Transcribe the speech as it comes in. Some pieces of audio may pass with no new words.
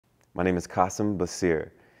My name is Qasim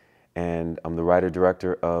Basir, and I'm the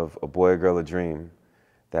writer-director of A Boy, a Girl, a Dream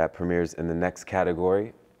that premieres in the next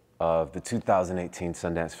category of the 2018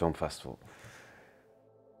 Sundance Film Festival.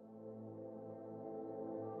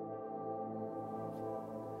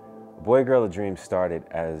 A Boy, a Girl, a Dream started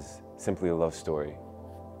as simply a love story.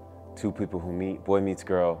 Two people who meet, boy meets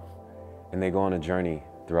girl, and they go on a journey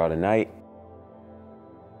throughout a night.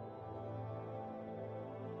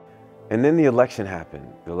 And then the election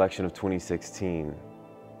happened, the election of 2016.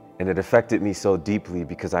 And it affected me so deeply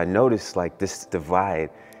because I noticed like this divide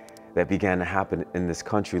that began to happen in this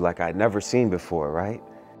country like I'd never seen before, right?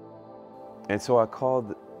 And so I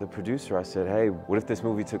called the producer, I said, hey, what if this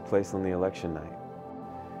movie took place on the election night?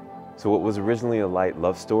 So what was originally a light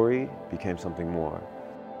love story became something more.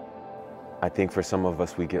 I think for some of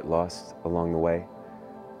us, we get lost along the way.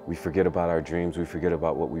 We forget about our dreams, we forget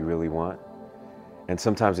about what we really want. And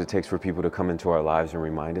sometimes it takes for people to come into our lives and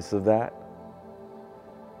remind us of that.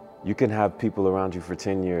 You can have people around you for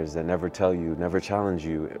 10 years that never tell you, never challenge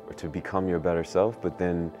you to become your better self, but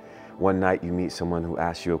then one night you meet someone who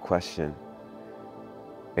asks you a question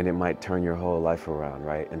and it might turn your whole life around,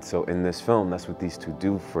 right? And so in this film, that's what these two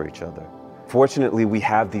do for each other. Fortunately, we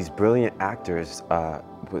have these brilliant actors,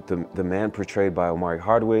 with the man portrayed by Omari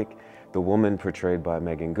Hardwick, the woman portrayed by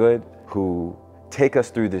Megan Good, who take us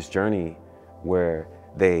through this journey where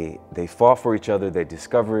they fall for each other, they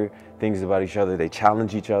discover things about each other, they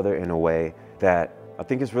challenge each other in a way that I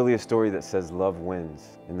think is really a story that says love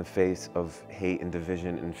wins in the face of hate and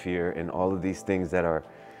division and fear and all of these things that are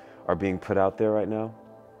being put out there right now.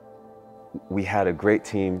 We had a great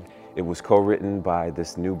team. It was co-written by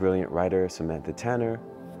this new brilliant writer, Samantha Tanner.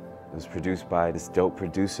 It was produced by this dope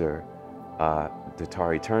producer,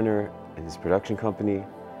 Datari Turner and his production company.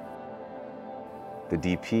 The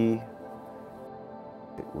DP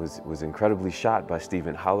was incredibly shot by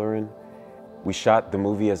Stephen Halloran. We shot the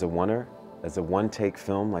movie as a one-take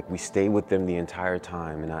film. Like we stayed with them the entire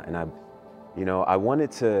time, I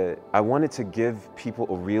wanted to give people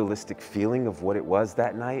a realistic feeling of what it was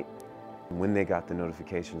that night when they got the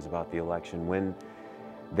notifications about the election, when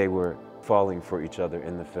they were falling for each other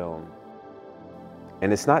in the film.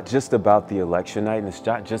 And it's not just about the election night, and it's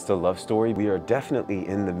not just a love story. We are definitely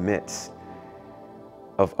in the midst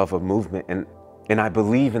of a movement, and I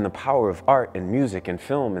believe in the power of art and music and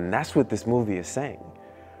film, and that's what this movie is saying,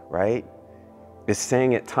 right? It's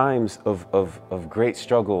saying at times of great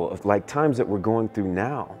struggle, of like times that we're going through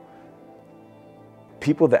now.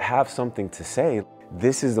 People that have something to say,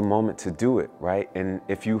 this is the moment to do it, right? And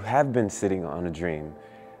if you have been sitting on a dream,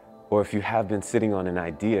 or if you have been sitting on an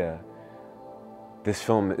idea, this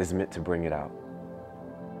film is meant to bring it out.